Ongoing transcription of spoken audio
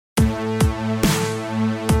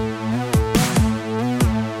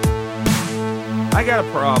I got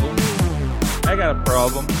a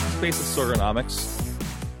problem. Space of Sorgonomics.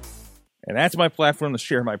 And that's my platform to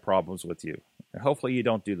share my problems with you. And hopefully you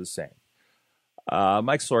don't do the same.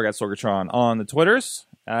 Mike Sorg at Sorgatron on the Twitters.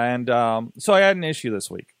 And so I had an issue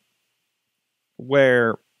this week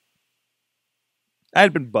where I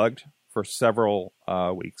had been bugged for several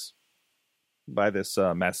weeks by this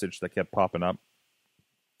message that kept popping up.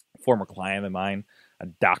 A former client of mine, a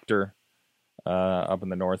doctor up in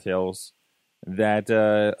the North Hills, that,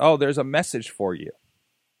 there's a message for you.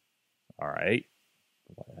 All right.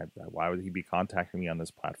 Why would he be contacting me on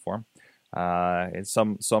this platform? It's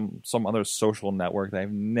some other social network that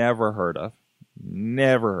I've never heard of.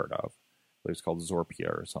 It's called Zorpia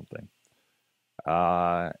or something.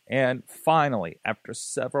 And finally, after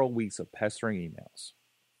several weeks of pestering emails,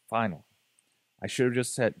 I should have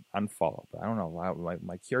just said unfollow, but I don't know.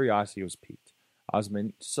 My curiosity was piqued. I was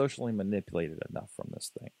socially manipulated enough from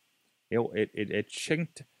this thing. It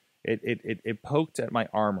chinked. It poked at my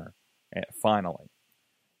armor. Finally,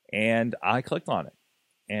 and I clicked on it,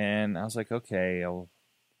 and I was like, okay,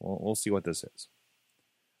 we'll see what this is.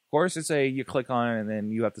 Of course, it's you click on it, and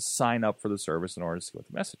then you have to sign up for the service in order to see what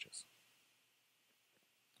the message is.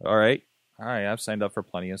 All right, I've signed up for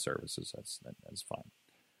plenty of services. That's fine.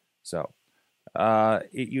 So,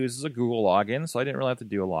 it uses a Google login, so I didn't really have to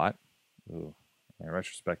do a lot. Ooh, in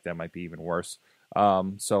retrospect, that might be even worse.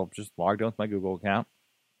 So just logged in with my Google account,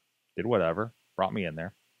 did whatever, brought me in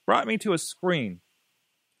there. Brought me to a screen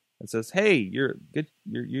that says, "Hey, you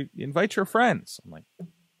invite your friends." I'm like,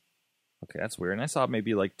 okay, that's weird. And I saw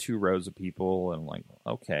maybe like 2 rows of people, and I'm like,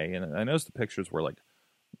 okay. And I noticed the pictures were like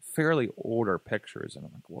fairly older pictures, and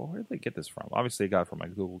I'm like, well, where did they get this from? Obviously, they got it from my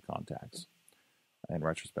Google contacts. In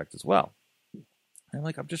retrospect, as well. And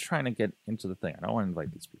I'm just trying to get into the thing. I don't want to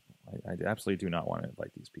invite these people. I absolutely do not want to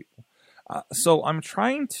invite these people. So I'm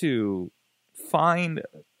trying to find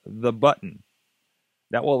the button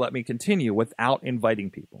that will let me continue without inviting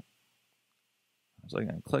people. I was like,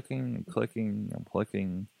 I'm clicking.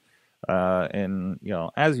 And,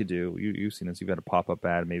 as you do, you've seen this, you've had a pop-up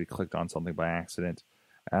ad, maybe clicked on something by accident.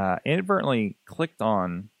 Inadvertently clicked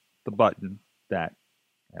on the button that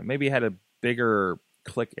maybe had a bigger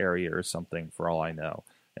click area or something, for all I know.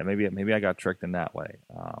 And maybe I got tricked in that way.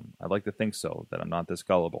 I'd like to think so, that I'm not this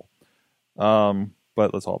gullible.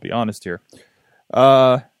 But let's all be honest here.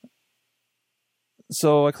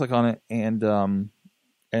 So I click on it, and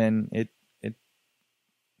it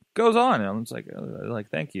goes on, and I was like,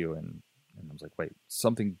 thank you, and I was like, wait,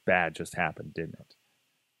 something bad just happened, didn't it?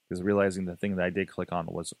 Because realizing the thing that I did click on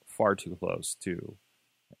was far too close to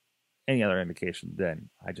any other indication, then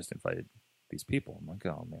I just invited these people. I'm like,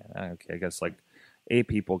 oh man, okay, I guess 8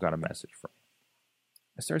 people got a message from me.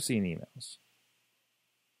 I start seeing emails.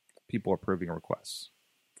 People approving requests.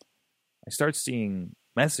 I start seeing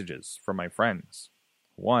messages from my friends.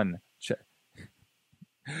 One,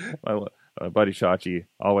 my buddy Shachi,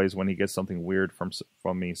 always when he gets something weird from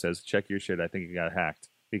me, says, check your shit, I think you got hacked,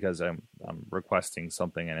 because I'm requesting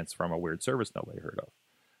something and it's from a weird service nobody heard of.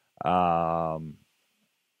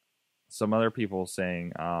 Some other people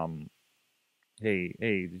saying, hey,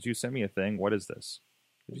 did you send me a thing? What is this?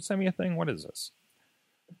 Did you send me a thing? What is this?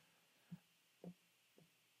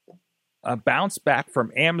 A bounce back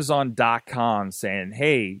from Amazon.com saying,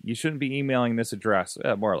 hey, you shouldn't be emailing this address.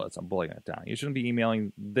 More or less, I'm bullying it down. You shouldn't be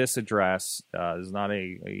emailing this address. This is not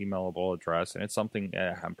a emailable address. And it's something,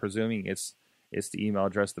 I'm presuming it's the email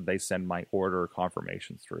address that they send my order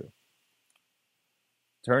confirmation through.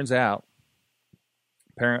 Turns out,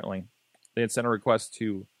 apparently, they had sent a request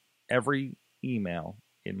to every email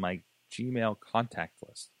in my Gmail contact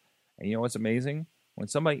list. And you know what's amazing? When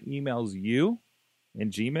somebody emails you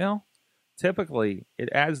in Gmail, typically it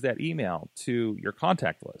adds that email to your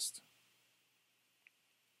contact list.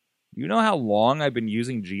 You know how long I've been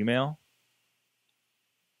using Gmail?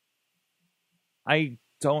 I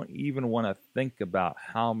don't even want to think about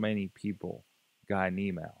how many people got an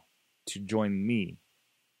email to join me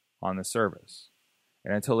on the service.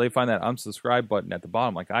 And until they find that unsubscribe button at the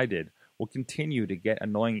bottom like I did, we'll continue to get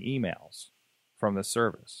annoying emails from the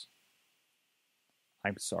service.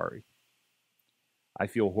 I'm sorry. I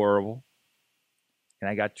feel horrible. And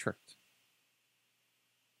I got tricked.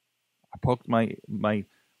 I poked my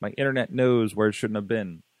internet nose where it shouldn't have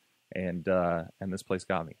been, and this place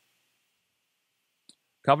got me.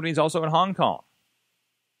 Companies also in Hong Kong.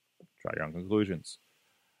 Try your own conclusions.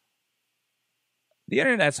 The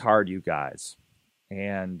internet's hard, you guys,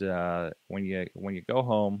 and when you go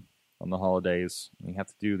home on the holidays, you have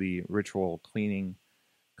to do the ritual cleansing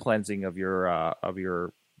of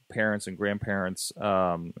your parents and grandparents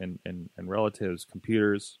and relatives'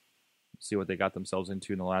 computers, see what they got themselves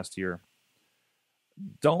into in the last year.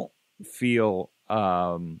 Don't feel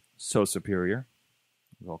so superior.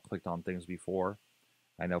 We've all clicked on things before.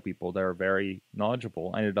 I know people that are very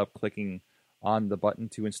knowledgeable. I ended up clicking on the button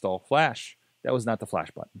to install Flash. That was not the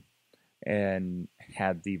Flash button, and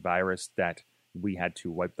had the virus that we had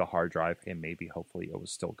to wipe the hard drive, and maybe hopefully it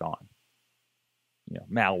was still gone.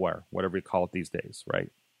 Malware, whatever you call it these days,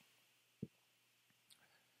 right?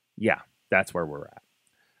 Yeah, that's where we're at.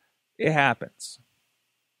 It happens.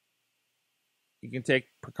 You can take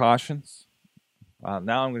precautions.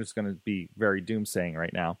 Now I'm just going to be very doomsaying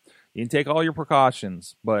right now. You can take all your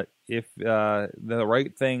precautions, but if the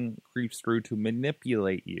right thing creeps through to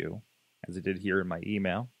manipulate you, as it did here in my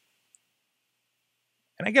email,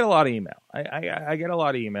 and I get a lot of email. I get a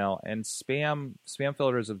lot of email, and spam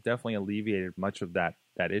filters have definitely alleviated much of that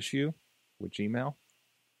issue with Gmail.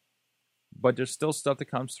 But there's still stuff that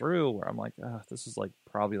comes through where I'm like, oh, this is like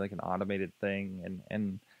probably like an automated thing,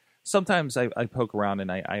 and sometimes I poke around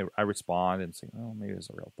and I respond and say, oh, maybe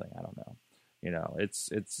it's a real thing. I don't know.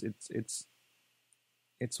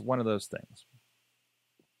 It's one of those things.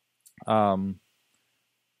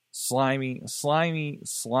 Slimy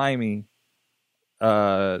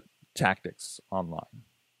tactics online.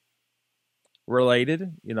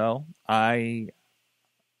 Related, I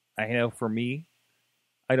know for me,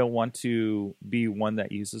 I don't want to be one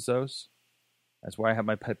that uses those. That's why I have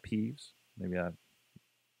my pet peeves. Maybe I'm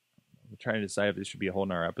trying to decide if this should be a whole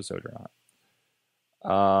nother episode or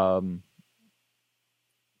not.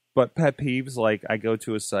 But pet peeves, like I go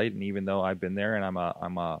to a site, and even though I've been there and I'm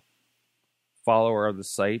a follower of the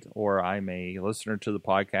site, or I'm a listener to the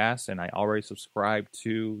podcast, and I already subscribe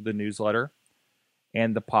to the newsletter,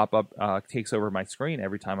 and the pop-up takes over my screen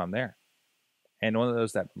every time I'm there. And one of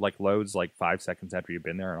those that like loads like 5 seconds after you've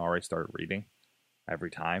been there and already started reading every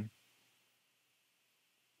time.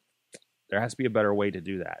 There has to be a better way to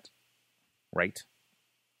do that, right?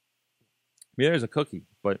 Maybe there's a cookie,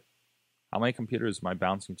 but how many computers am I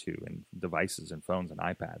bouncing to, and devices and phones and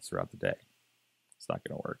iPads throughout the day? It's not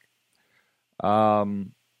going to work. I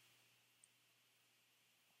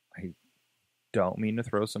don't mean to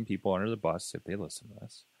throw some people under the bus if they listen to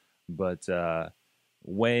this, but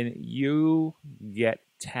when you get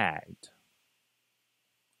tagged,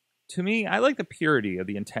 to me, I like the purity of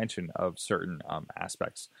the intention of certain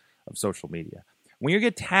aspects of social media. When you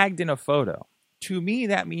get tagged in a photo, to me,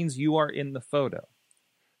 that means you are in the photo.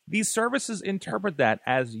 These services interpret that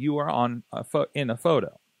as you are in a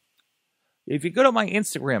photo. If you go to my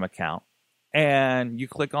Instagram account and you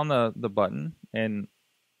click on the button, and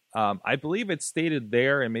I believe it's stated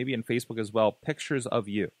there, and maybe in Facebook as well, pictures of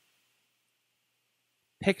you.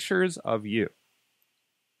 Pictures of you.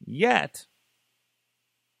 Yet,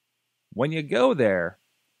 when you go there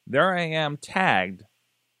I am tagged.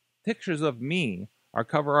 Pictures of me are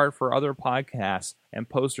cover art for other podcasts and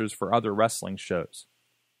posters for other wrestling shows.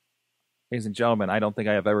 Ladies and gentlemen, I don't think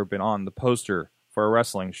I have ever been on the poster for a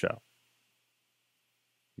wrestling show.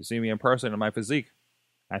 You see me in person in my physique,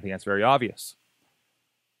 I think that's very obvious.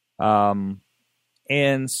 And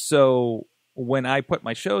so when I put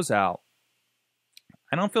my shows out,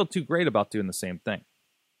 I don't feel too great about doing the same thing.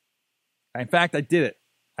 In fact, I did it.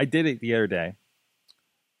 I did it the other day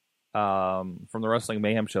from the Wrestling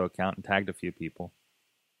Mayhem Show account and tagged a few people.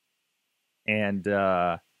 And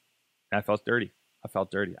I felt dirty.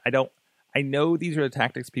 I know these are the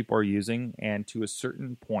tactics people are using, and to a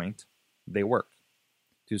certain point, they work.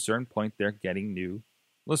 To a certain point, they're getting new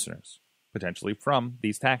listeners, potentially from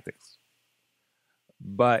these tactics.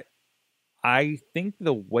 But I think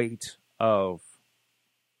the weight of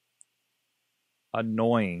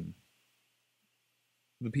annoying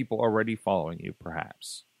the people already following you,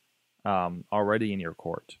 perhaps, already in your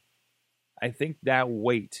court, I think that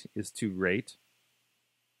weight is too great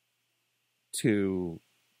to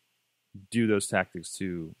do those tactics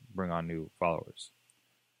to bring on new followers.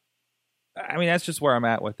 I mean, that's just where I'm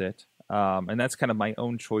at with it. And that's kind of my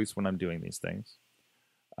own choice when I'm doing these things.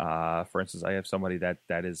 For instance, I have somebody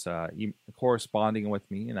that is corresponding with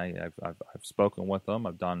me, and I've spoken with them.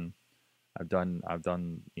 I've done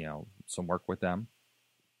some work with them,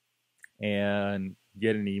 and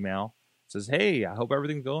get an email that says, "Hey, I hope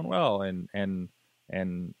everything's going well, and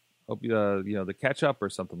hope the catch up," or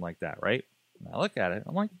something like that, right? And I look at it,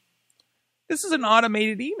 I'm like, this is an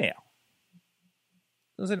automated email.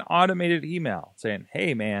 This is an automated email saying,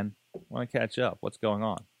 "Hey, man, want to catch up? What's going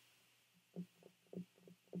on?"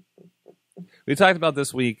 We talked about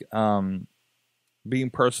this week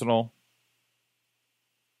being personal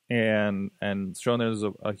and showing there's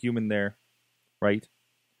a human there, right?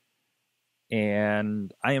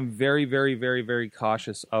 And I am very, very, very, very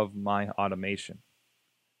cautious of my automation.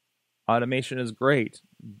 Automation is great,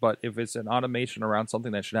 but if it's an automation around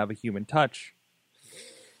something that should have a human touch,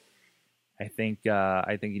 I think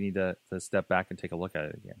you need to step back and take a look at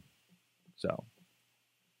it again.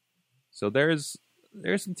 So there's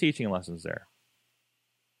some teaching lessons there,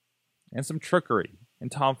 and some trickery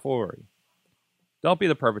and tomfoolery. Don't be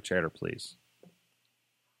the perpetrator, please.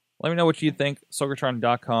 Let me know what you think.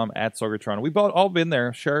 Sorgatron.com, @Sorgatron. We've all been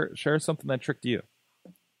there. Share something that tricked you.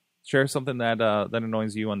 Share something that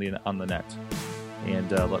annoys you on the net,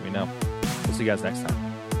 and let me know. We'll see you guys next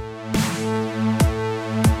time.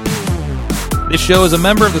 This show is a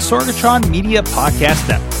member of the Sorgatron Media Podcast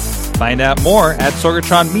Network. Find out more at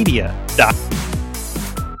sorgatronmedia.com.